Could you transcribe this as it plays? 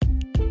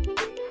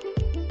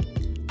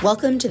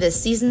Welcome to the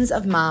Seasons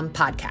of Mom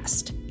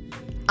podcast.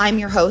 I'm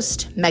your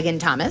host, Megan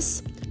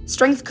Thomas,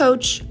 strength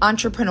coach,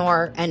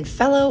 entrepreneur, and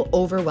fellow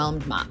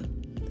overwhelmed mom.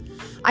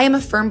 I am a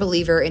firm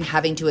believer in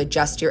having to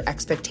adjust your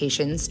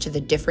expectations to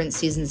the different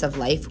seasons of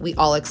life we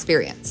all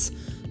experience,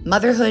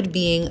 motherhood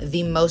being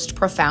the most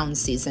profound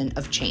season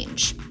of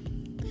change.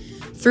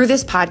 Through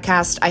this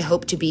podcast, I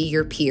hope to be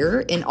your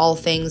peer in all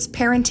things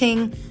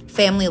parenting,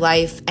 family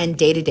life, and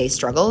day-to-day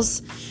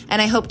struggles,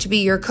 and I hope to be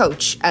your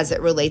coach as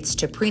it relates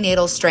to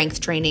prenatal strength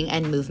training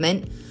and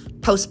movement,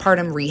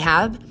 postpartum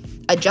rehab,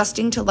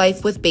 adjusting to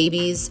life with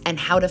babies, and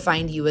how to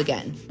find you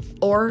again,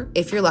 or,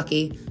 if you're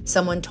lucky,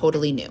 someone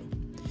totally new.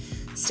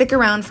 Stick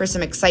around for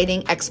some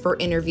exciting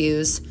expert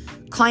interviews,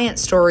 client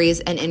stories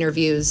and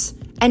interviews,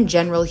 and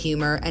general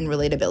humor and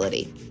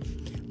relatability.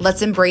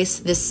 Let's embrace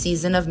this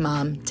season of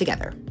mom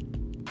together.